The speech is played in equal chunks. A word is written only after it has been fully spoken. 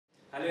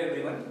Hello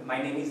everyone,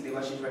 my name is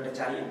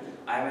Bhattachariya.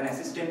 I am an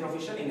assistant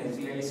professor in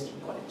SVIST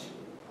college.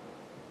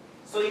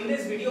 So in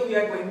this video we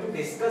are going to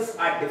discuss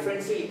our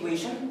differential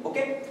equation.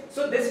 Okay,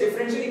 so this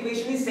differential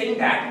equation is saying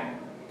that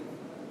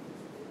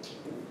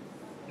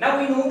now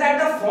we know that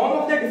the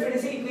form of the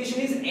differential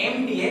equation is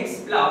m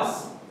dx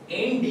plus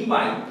n dy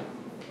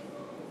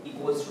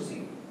equals to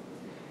 0.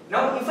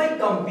 Now if I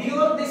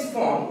compare this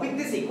form with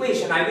this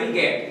equation, I will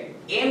get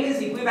m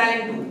is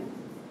equivalent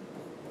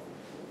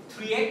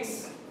to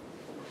 3x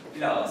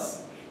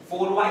plus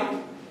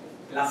 4y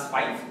plus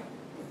 5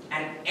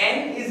 and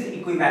n is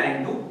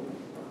equivalent to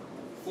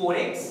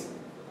 4x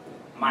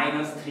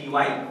minus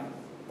 3y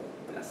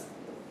plus.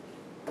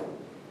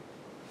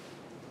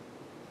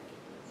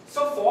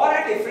 So for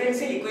a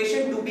differential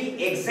equation to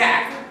be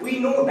exact, we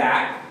know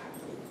that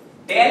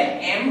del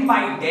m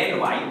by del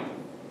y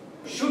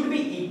should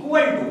be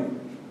equal to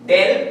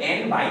del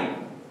n by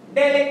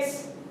del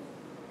x.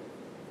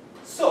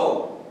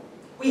 So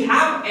we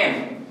have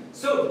m.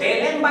 So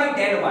del m by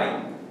del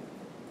y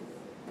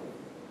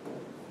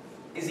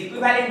is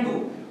equivalent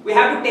to, we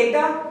have to take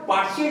the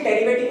partial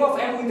derivative of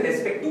m with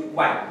respect to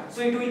y.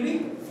 So it will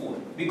be 4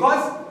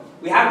 because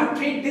we have to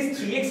treat this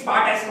 3x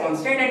part as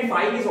constant and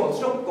 5 is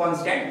also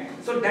constant.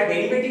 So the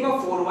derivative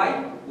of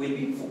 4y will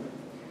be 4.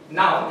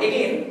 Now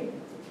again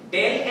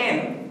del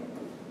n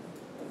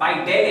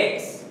by del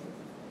x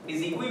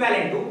is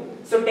equivalent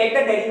to, so take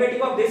the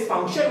derivative of this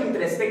function with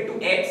respect to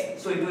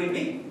x, so it will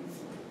be,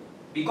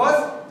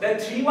 because the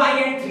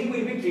 3y and 3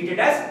 will be treated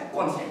as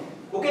constant.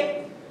 Okay.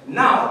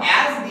 Now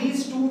as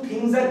these two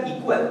things are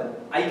equal,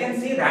 I can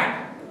say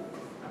that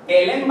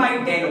del n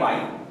by del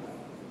y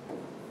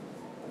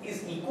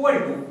is equal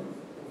to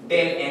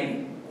del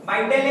n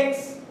by del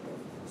x.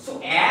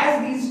 So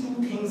as these two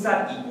things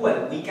are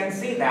equal, we can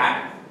say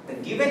that the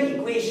given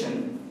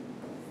equation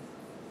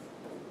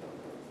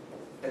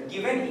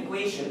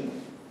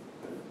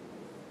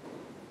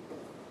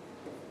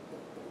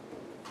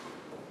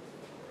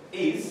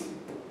is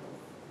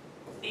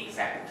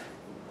exact.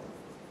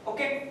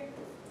 Okay.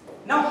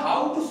 Now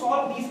how to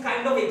solve these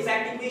kind of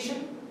exact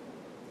equation?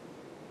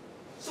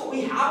 So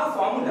we have a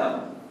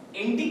formula,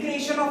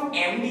 integration of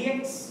m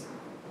dx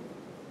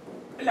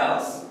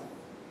plus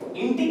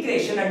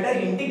integration, under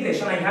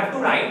integration I have to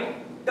write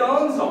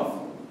terms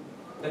of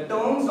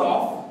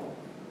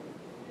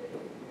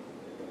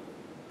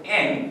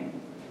n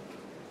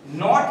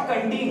not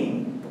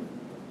containing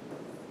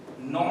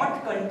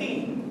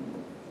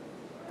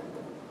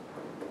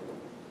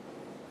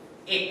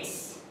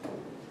x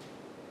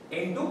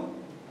into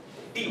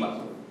dy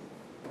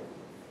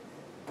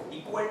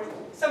equal to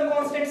some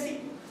constant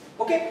c.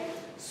 Okay,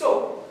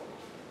 so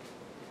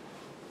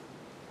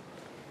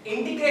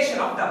integration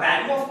of the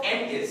value of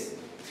m is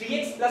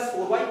 3x plus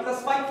 4y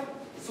plus 5,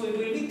 so it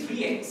will be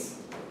 3x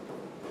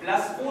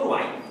plus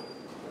 4y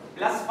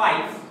plus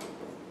 5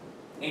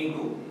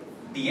 into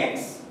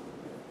dx,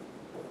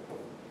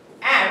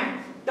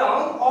 and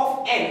term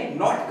of n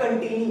not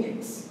containing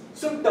x.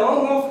 So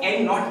term of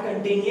n not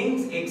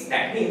containing x,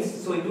 that means,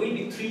 so it will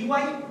be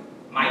 3y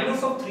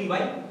minus of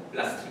 3y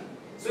plus 3.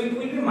 So it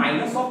will be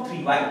minus of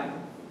 3y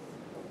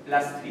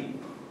plus 3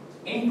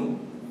 into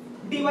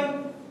dy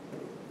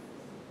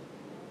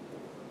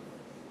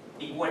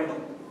equal to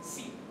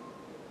c.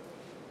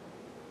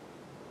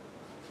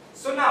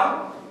 So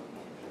now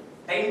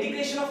the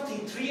integration of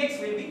 3x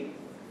will be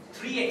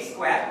 3x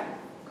square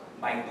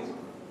by 2.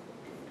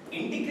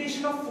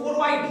 Integration of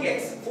 4y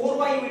dx,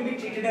 4y will be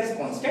treated as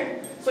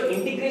constant. So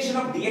integration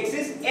of dx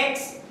is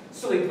x,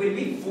 so it will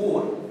be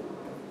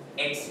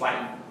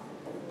 4xy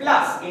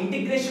plus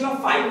integration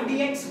of 5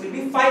 dx will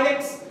be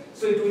 5x,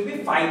 so it will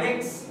be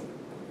 5x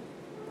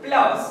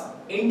plus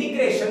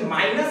integration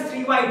minus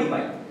 3y dy,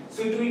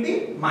 so it will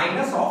be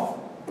minus of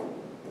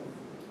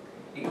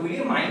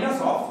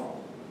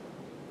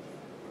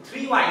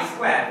 3y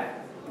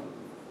square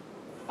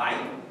by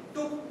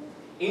 2.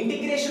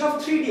 Integration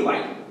of 3 dy,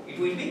 it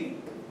will be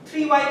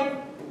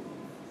 3y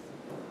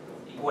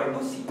equal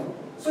to c.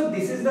 So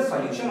this is the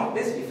solution of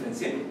this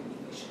differential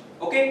equation.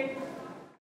 Okay.